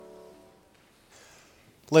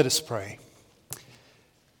Let us pray.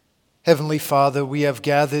 Heavenly Father, we have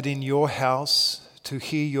gathered in your house to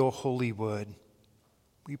hear your holy word.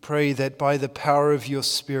 We pray that by the power of your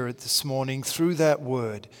Spirit this morning, through that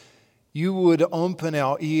word, you would open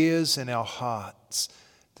our ears and our hearts,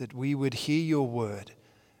 that we would hear your word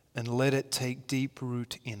and let it take deep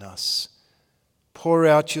root in us. Pour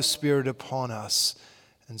out your Spirit upon us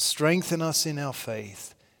and strengthen us in our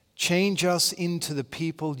faith. Change us into the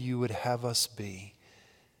people you would have us be.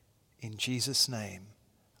 In Jesus' name,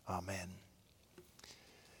 amen.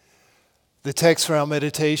 The text for our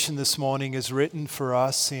meditation this morning is written for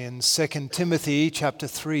us in 2 Timothy chapter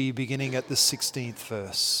 3, beginning at the 16th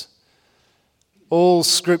verse. All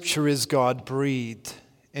Scripture is God-breathed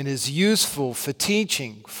and is useful for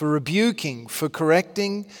teaching, for rebuking, for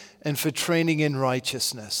correcting, and for training in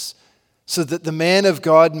righteousness, so that the man of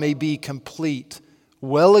God may be complete,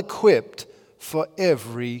 well equipped for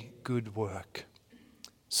every good work.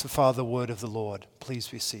 So far, the word of the Lord. Please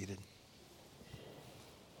be seated.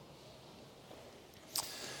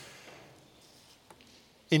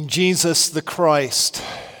 In Jesus the Christ,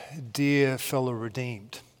 dear fellow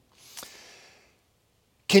redeemed,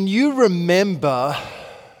 can you remember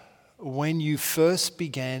when you first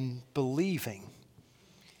began believing?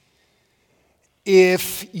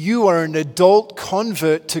 If you are an adult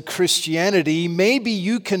convert to Christianity, maybe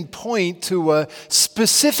you can point to a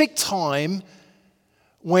specific time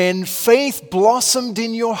when faith blossomed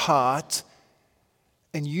in your heart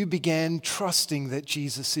and you began trusting that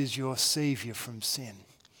Jesus is your Savior from sin.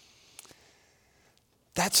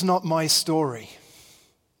 That's not my story.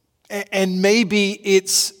 And maybe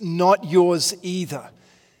it's not yours either.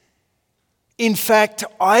 In fact,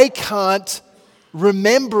 I can't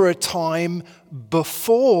remember a time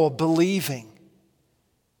before believing.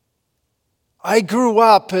 I grew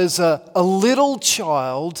up as a little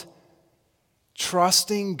child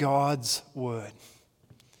trusting God's word.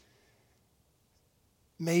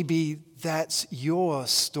 Maybe that's your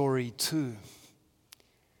story too.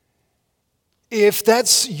 If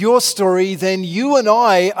that's your story, then you and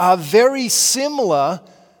I are very similar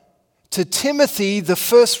to Timothy, the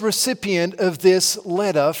first recipient of this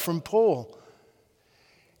letter from Paul.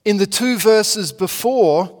 In the two verses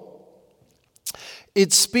before,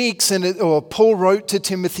 it speaks, or Paul wrote to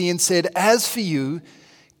Timothy and said, "As for you,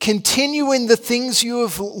 continue in the things you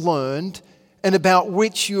have learned and about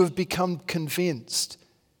which you have become convinced.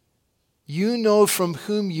 You know from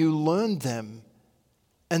whom you learned them,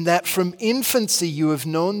 and that from infancy you have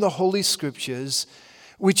known the Holy Scriptures,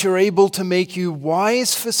 which are able to make you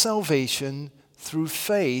wise for salvation through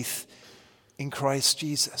faith in Christ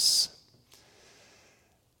Jesus."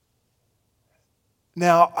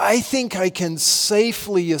 Now, I think I can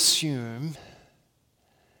safely assume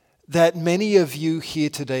that many of you here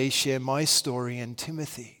today share my story and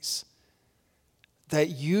Timothy's, that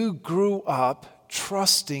you grew up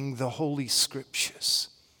trusting the Holy Scriptures.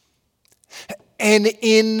 And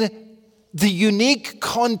in the unique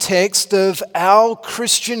context of our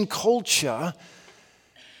Christian culture,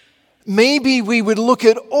 maybe we would look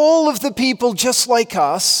at all of the people just like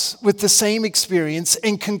us with the same experience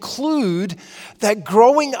and conclude that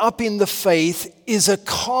growing up in the faith is a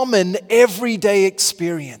common everyday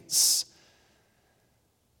experience.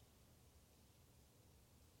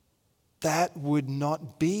 That would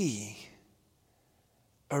not be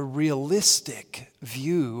a realistic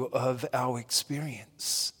view of our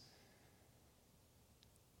experience.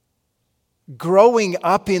 Growing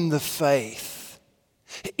up in the faith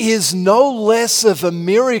is no less of a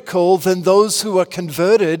miracle than those who are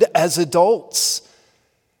converted as adults.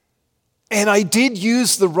 And I did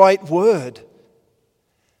use the right word,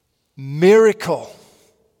 miracle.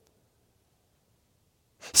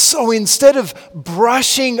 So instead of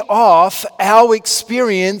brushing off our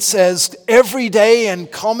experience as everyday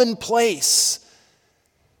and commonplace,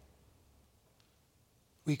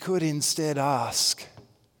 we could instead ask,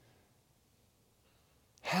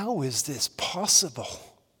 how is this possible?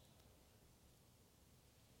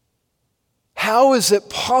 How is it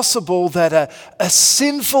possible that a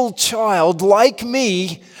sinful child like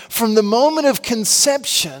me, from the moment of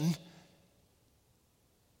conception,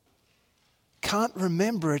 can't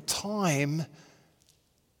remember a time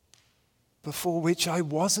before which I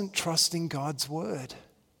wasn't trusting God's word?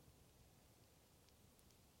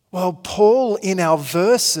 Well, Paul in our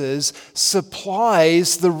verses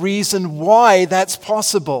supplies the reason why that's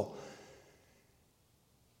possible.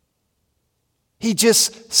 He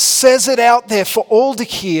just says it out there for all to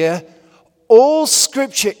hear. All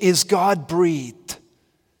Scripture is God-breathed.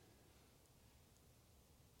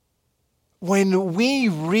 When we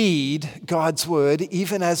read God's word,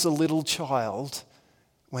 even as a little child,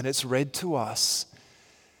 when it's read to us.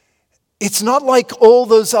 It's not like all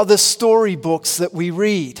those other storybooks that we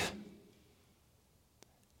read.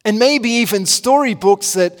 And maybe even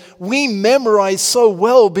storybooks that we memorize so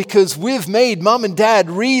well because we've made mom and dad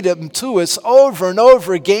read them to us over and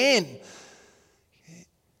over again.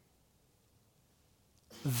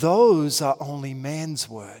 Those are only man's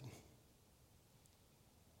word.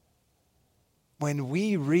 When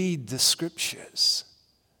we read the scriptures,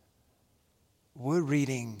 we're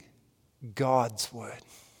reading God's word.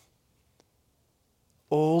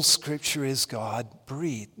 All scripture is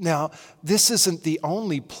God-breathed. Now, this isn't the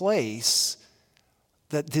only place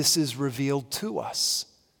that this is revealed to us.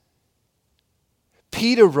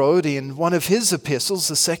 Peter wrote in one of his epistles,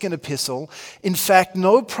 the second epistle, "In fact,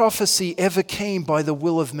 no prophecy ever came by the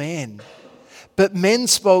will of man, but men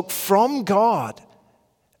spoke from God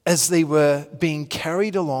as they were being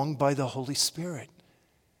carried along by the Holy Spirit."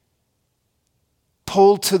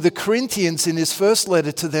 Paul to the Corinthians in his first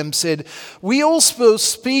letter to them said, "We also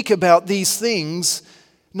speak about these things,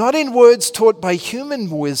 not in words taught by human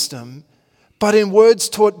wisdom, but in words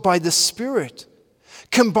taught by the Spirit,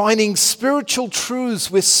 combining spiritual truths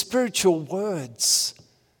with spiritual words."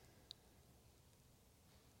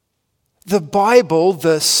 The Bible,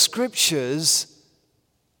 the scriptures,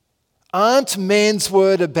 aren't man's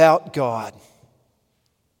word about God.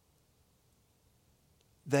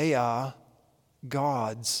 They are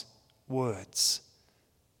God's words.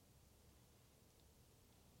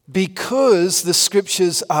 Because the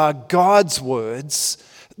scriptures are God's words,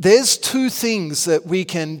 there's two things that we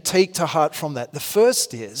can take to heart from that. The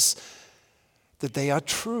first is that they are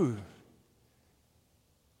true.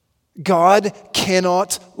 God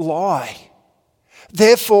cannot lie.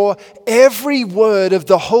 Therefore, every word of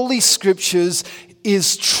the Holy Scriptures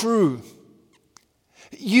is true.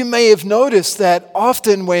 You may have noticed that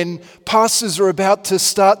often when pastors are about to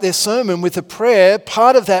start their sermon with a prayer,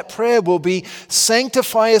 part of that prayer will be,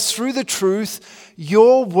 "Sanctify us through the truth.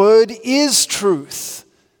 Your word is truth."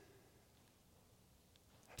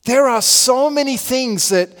 There are so many things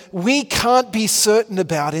that we can't be certain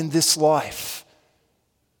about in this life.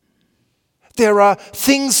 There are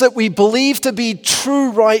things that we believe to be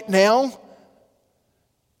true right now,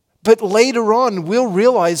 but later on, we'll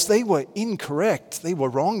realize they were incorrect. They were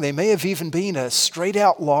wrong. They may have even been a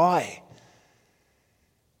straight-out lie.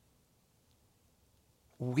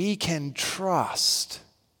 We can trust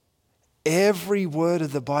every word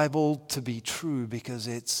of the Bible to be true because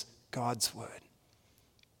it's God's word.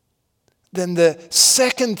 Then the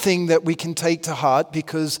second thing that we can take to heart,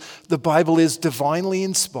 because the Bible is divinely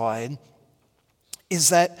inspired, is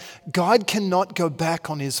that God cannot go back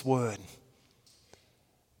on his word.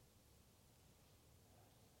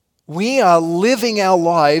 We are living our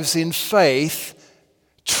lives in faith,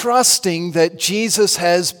 trusting that Jesus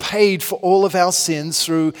has paid for all of our sins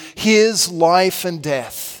through his life and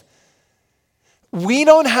death. We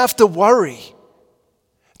don't have to worry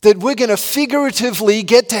that we're going to figuratively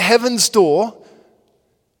get to heaven's door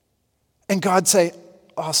and God say,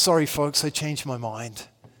 "Oh, sorry folks, I changed my mind.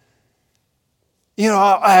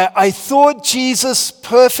 I thought Jesus'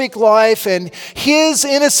 perfect life and his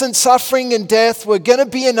innocent suffering and death were going to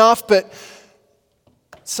be enough, but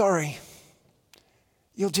sorry,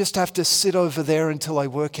 you'll just have to sit over there until I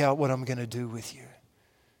work out what I'm going to do with you."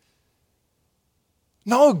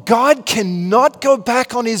 No, God cannot go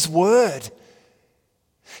back on his word.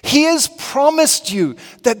 He has promised you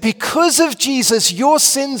that because of Jesus, your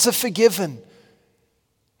sins are forgiven.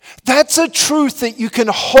 That's a truth that you can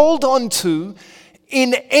hold on to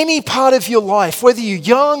in any part of your life, whether you're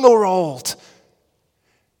young or old.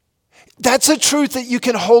 That's a truth that you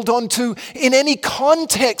can hold on to in any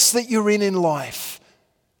context that you're in life.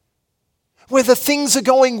 Whether things are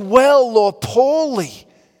going well or poorly,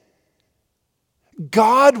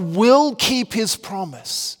 God will keep his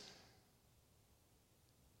promise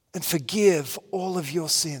and forgive all of your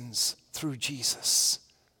sins through Jesus.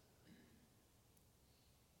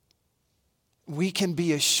 We can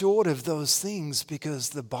be assured of those things because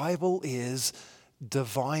the Bible is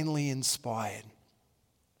divinely inspired.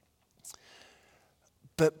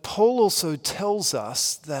 But Paul also tells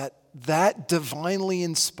us that that divinely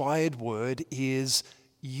inspired word is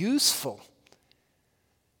useful.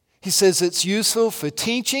 He says it's useful for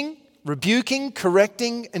teaching, rebuking,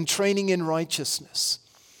 correcting, and training in righteousness.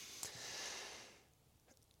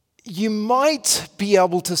 You might be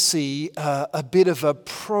able to see a bit of a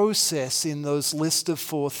process in those list of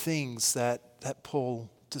 4 things that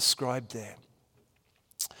Paul described there.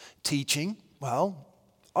 Teaching, well,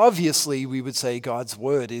 obviously we would say God's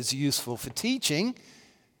word is useful for teaching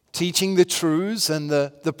the truths and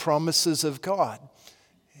the promises of God.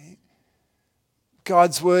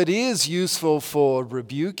 God's word is useful for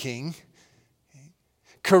rebuking,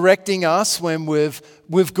 correcting us when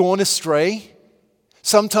we've gone astray.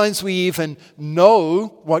 Sometimes we even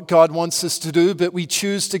know what God wants us to do, but we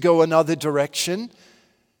choose to go another direction.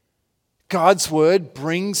 God's word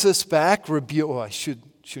brings us back. I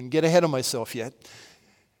shouldn't get ahead of myself yet.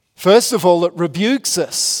 First of all, it rebukes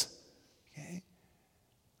us. Okay?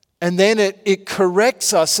 And then it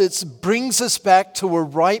corrects us. It brings us back to a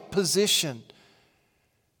right position.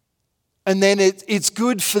 And then it's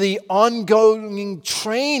good for the ongoing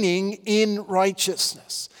training in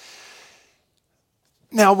righteousness.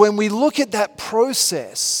 Now, when we look at that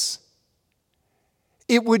process,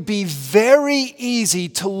 it would be very easy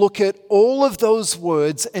to look at all of those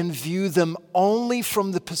words and view them only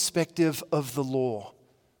from the perspective of the law.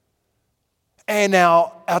 And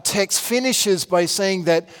our text finishes by saying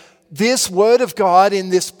that this word of God in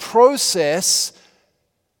this process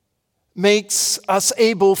makes us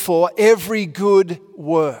able for every good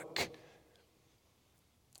work.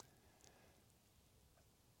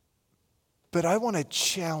 But I want to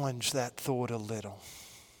challenge that thought a little.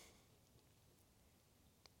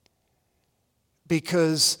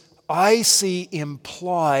 Because I see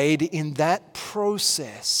implied in that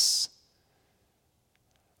process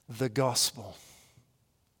the gospel.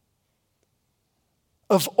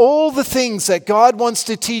 Of all the things that God wants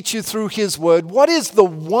to teach you through His Word, what is the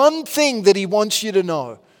one thing that He wants you to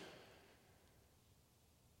know?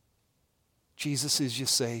 Jesus is your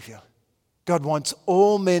Savior. God wants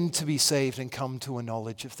all men to be saved and come to a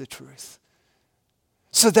knowledge of the truth.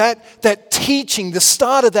 So that teaching, the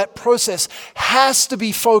start of that process, has to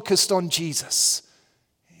be focused on Jesus.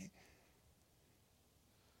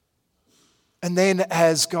 And then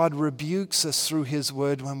as God rebukes us through His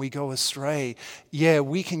word when we go astray,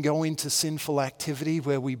 we can go into sinful activity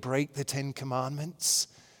where we break the 10 Commandments.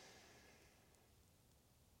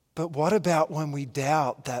 But what about when we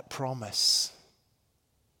doubt that promise?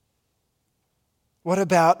 What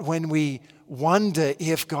about when we wonder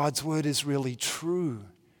if God's word is really true?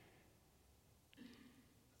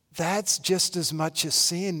 That's just as much a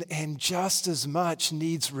sin and just as much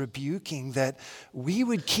needs rebuking, that we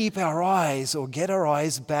would keep our eyes or get our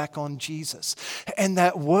eyes back on Jesus. And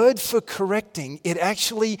that word for correcting, it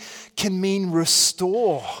actually can mean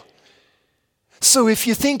restore. So if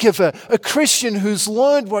you think of a Christian who's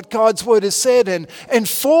learned what God's word has said and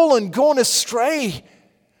fallen, gone astray,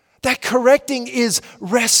 that correcting is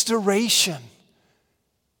restoration.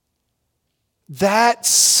 That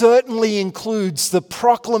certainly includes the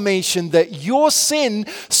proclamation that your sin,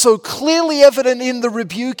 so clearly evident in the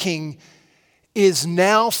rebuking, is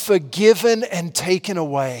now forgiven and taken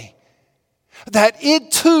away. That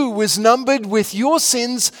it too was numbered with your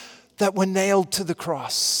sins that were nailed to the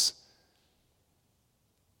cross.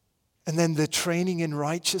 And then the training in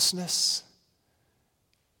righteousness.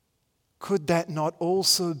 Could that not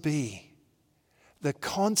also be the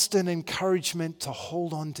constant encouragement to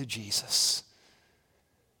hold on to Jesus?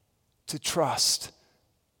 To trust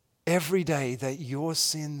every day that your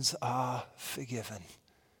sins are forgiven.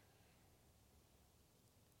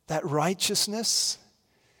 That righteousness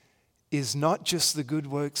is not just the good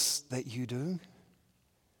works that you do.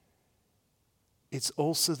 It's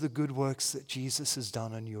also the good works that Jesus has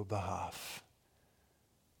done on your behalf.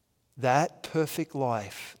 That perfect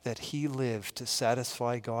life that He lived to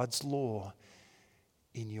satisfy God's law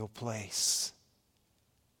in your place.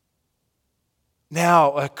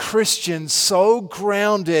 Now, a Christian so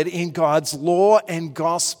grounded in God's law and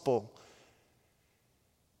gospel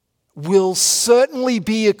will certainly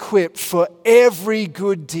be equipped for every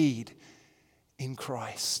good deed in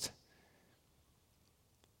Christ.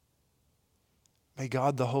 May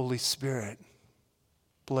God the Holy Spirit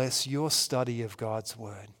bless your study of God's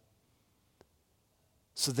word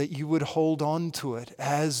so that you would hold on to it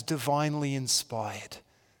as divinely inspired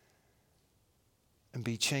and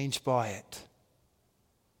be changed by it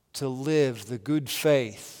to live the good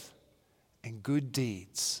faith and good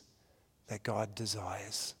deeds that God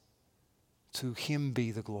desires. To Him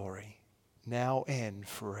be the glory, now and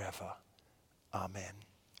forever. Amen.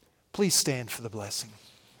 Please stand for the blessing.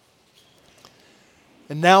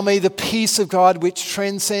 And now may the peace of God, which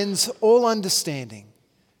transcends all understanding,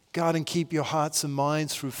 guard and keep your hearts and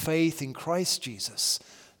minds through faith in Christ Jesus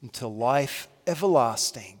until life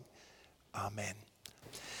everlasting. Amen.